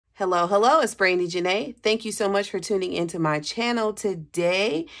Hello, hello, it's Brandi Janei. Thank you so much for tuning into my channel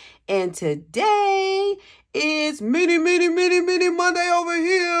today. And today is Mini Monday over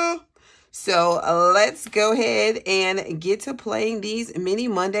here. So let's go ahead and get to playing these Mini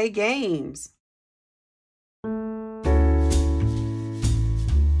Monday games.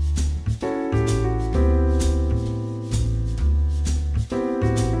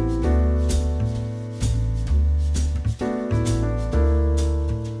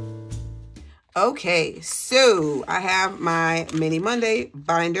 Okay, so I have my Mini Monday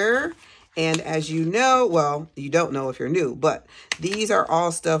binder, and as you know, well, you don't know if you're new, but these are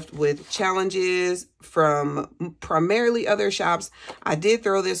all stuffed with challenges from primarily other shops. I did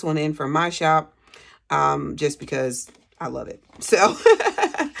throw this one in from my shop, just because I love it. So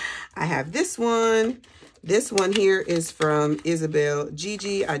I have this one. This one here is from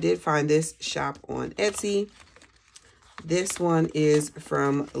Isabelegege. I did find this shop on Etsy. This one is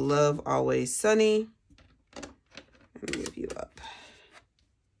from Love Always Sunny. Let me move you up.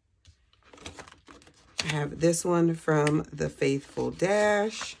 I have this one from The Faithful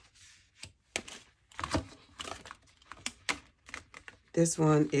Dash. This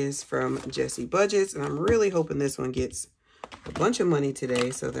one is from Jesse Budgets, and I'm really hoping this one gets a bunch of money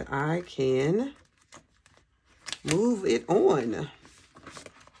today so that I can move it on.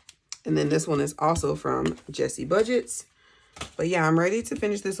 And then this one is also from Jesse Budgets. But yeah, I'm ready to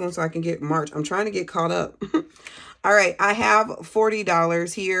finish this one so I can get March. I'm trying to get caught up. All right, I have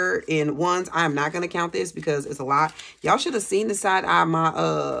 $40 here in ones. I'm not going to count this because it's a lot. Y'all should have seen the side eye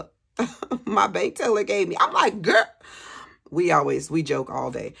my my bank teller gave me. I'm like, girl, we joke all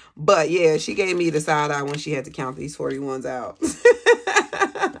day. But yeah, she gave me the side eye when she had to count these 41s out.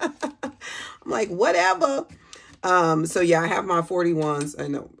 I'm like, whatever. So yeah, I have my 41s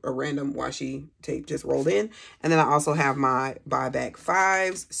and a random washi tape just rolled in. And then I also have my buyback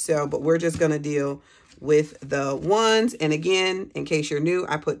 5s. So, but we're just going to deal with the ones. And again, in case you're new,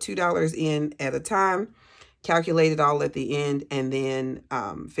 I put $2 in at a time, calculate it all at the end, and then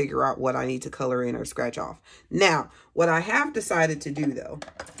figure out what I need to color in or scratch off. Now, what I have decided to do though,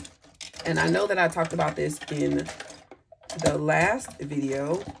 and I know that I talked about this in the last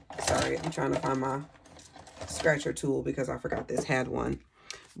video. Sorry, I'm trying to find my scratcher tool because I forgot this had one.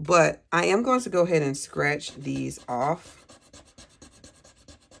 But I am going to go ahead and scratch these off.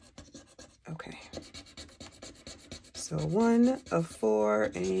 Okay. So 1, a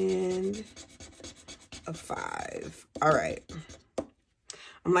 4, and a 5. All right.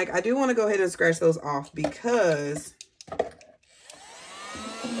 I'm like, I do want to go ahead and scratch those off because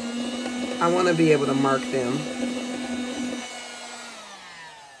I want to be able to mark them.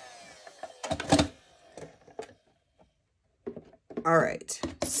 All right,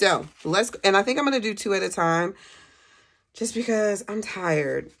 so and I think I'm going to do 2 at a time just because I'm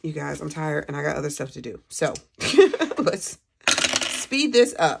tired, you guys. I'm tired and I got other stuff to do. So let's speed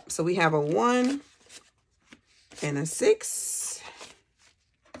this up. So we have a 1 and a 6.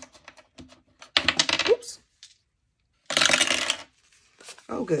 Oops.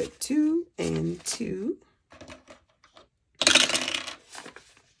 Oh, good. 2 and 2.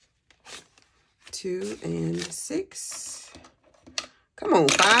 2 and 6. Come on,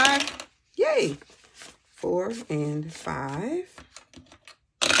 5. Yay. 4 and 5.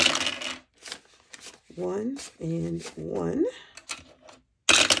 1 and 1.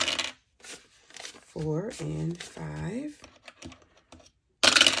 4 and 5.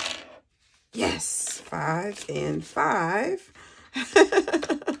 Yes, 5 and 5.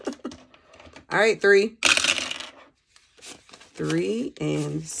 All right, 3. 3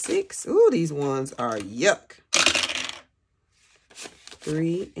 and 6. Ooh, these ones are yuck.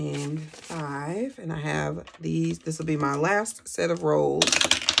 3 and 5, and I have these. This will be my last set of rolls.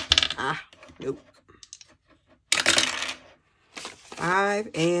 Nope. 5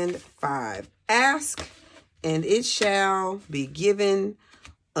 and 5. Ask, and it shall be given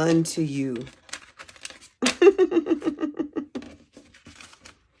unto you. I'm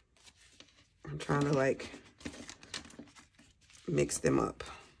trying to like mix them up.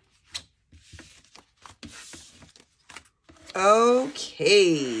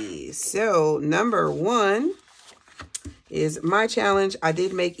 Okay, so number 1 is my challenge. I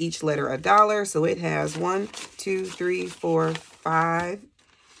did make each letter $1, so it has 1, 2, 3, 4, 5,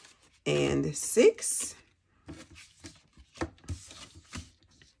 and 6.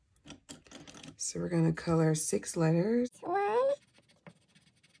 So we're going to color 6 letters. 1,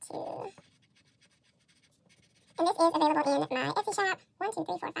 2. And this is available in my Etsy shop. 1, 2,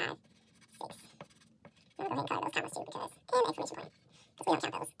 3, 4, 5, 6. I'm going to go ahead and color those commas too because, and exclamation point, because we don't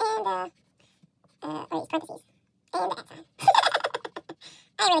count those. And, or these parentheses. And the at sign.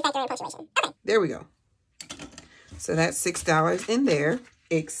 I didn't really factor in punctuation. Okay. There we go. So that's $6 in there.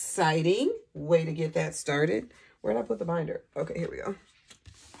 Exciting way to get that started. Where did I put the binder? Okay, here we go.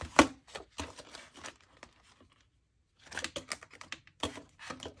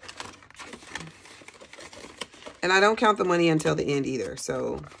 And I don't count the money until the end either.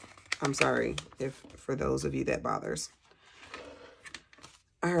 So I'm sorry if for those of you that bothers.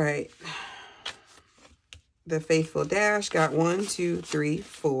 All right. The Faithful Dash got 1, 2, 3,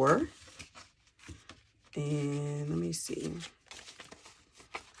 4. And let me see.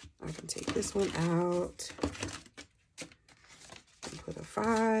 I can take this one out and put a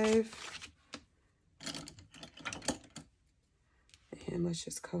 5. And let's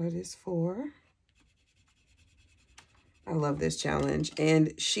just color this 4. I love this challenge.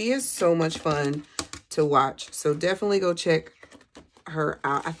 And she is so much fun to watch. So definitely go check her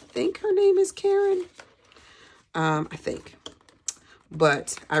out. I think her name is Karen. I think.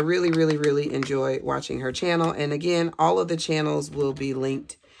 But I really, really, really enjoy watching her channel. And again, all of the channels will be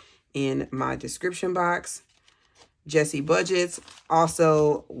linked in my description box. Jessie Budgets,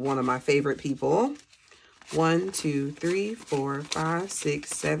 also one of my favorite people. 1, 2, 3, 4, 5, 6,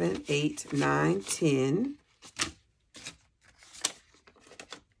 7, 8, 9, 10.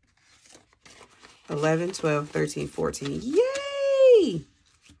 11, 12, 13, 14. Yay!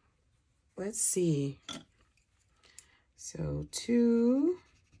 Let's see. So 2,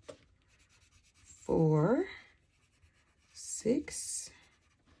 4, 6,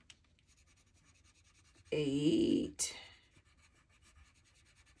 8,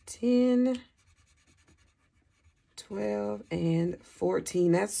 10, 12, and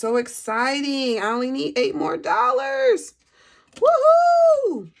 14. That's so exciting. I only need $8 more.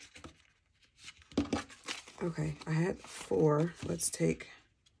 Woohoo! Okay, I had 4. Let's take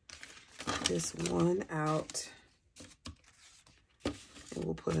this one out. And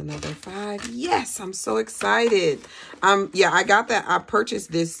we'll put another 5. Yes, I'm so excited. Yeah, I got that. I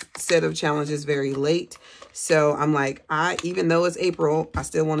purchased this set of challenges very late. So I'm like, even though it's April, I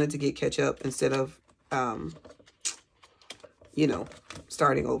still wanted to get catch up instead of, you know,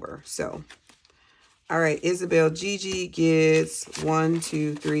 starting over. So, all right, Isabelegege gets 1,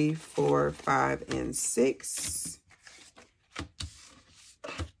 2, 3, 4, 5, and 6.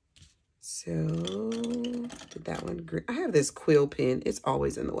 So, did that one green? I have this quill pen. It's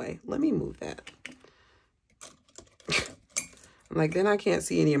always in the way. Let me move that. I'm like, then I can't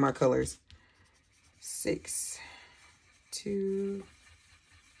see any of my colors. 6, 2,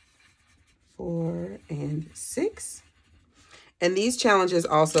 4, and 6. And these challenges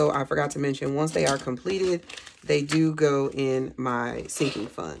also, I forgot to mention, once they are completed, they do go in my sinking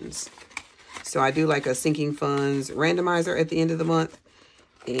funds. So I do like a sinking funds randomizer at the end of the month.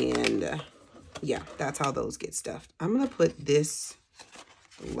 And yeah, that's how those get stuffed. I'm going to put this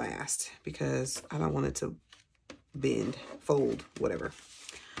last because I don't want it to bend, fold, whatever.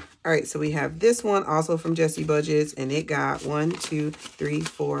 All right, so we have this one also from Jessie Budgets, and it got 1, 2, 3,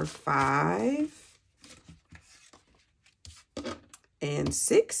 4, 5. And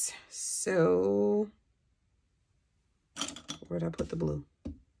 6. So where'd I put the blue?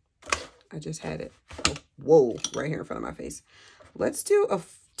 I just had it. Oh, whoa, right here in front of my face. Let's do a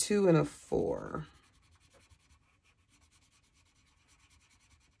 2 and a 4.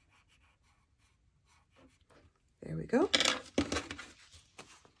 There we go.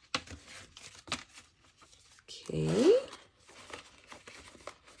 Okay.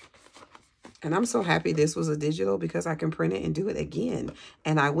 And I'm so happy this was a digital because I can print it and do it again.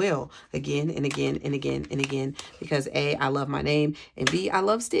 And I will again and again and again and again because A, I love my name, and B, I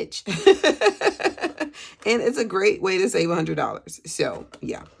love Stitch. And it's a great way to save $100. So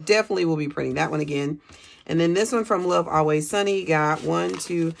yeah, definitely will be printing that one again. And then this one from Love Always Sunny got 1,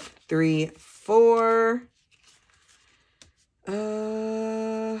 2, 3, 4.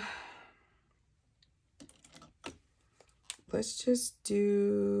 Let's just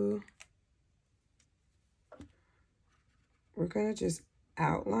do... We're going to just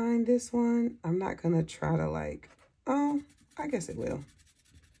outline this one. I'm not going to try to like, oh, I guess it will.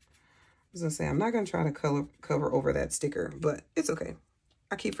 I was going to say, I'm not going to try to cover over that sticker, but it's okay.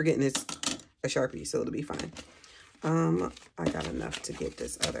 I keep forgetting it's a Sharpie, so it'll be fine. I got enough to get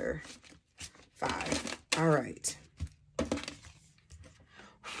this other 5. All right.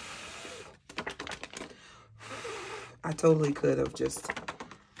 I totally could have just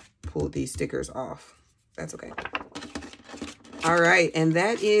pulled these stickers off. That's okay. All right, and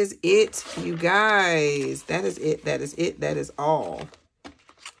that is it, you guys. That is it. That is it. That is all.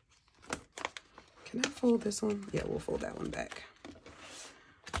 Can I fold this one? Yeah, we'll fold that one back.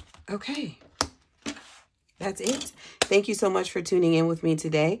 Okay. that's it. Thank you so much for tuning in with me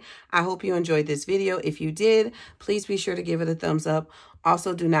today. I hope you enjoyed this video. If you did, please be sure to give it a thumbs up.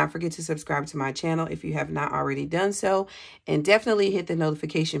 Also, do not forget to subscribe to my channel if you have not already done so. And definitely hit the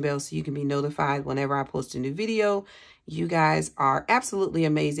notification bell so you can be notified whenever I post a new video. You guys are absolutely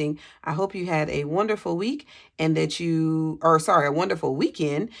amazing. I hope you had a wonderful week and that a wonderful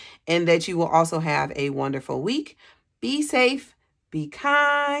weekend, and that you will also have a wonderful week. Be safe, be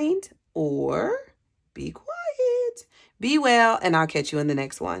kind, or be quiet. Be well, and I'll catch you in the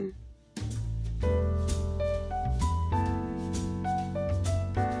next one.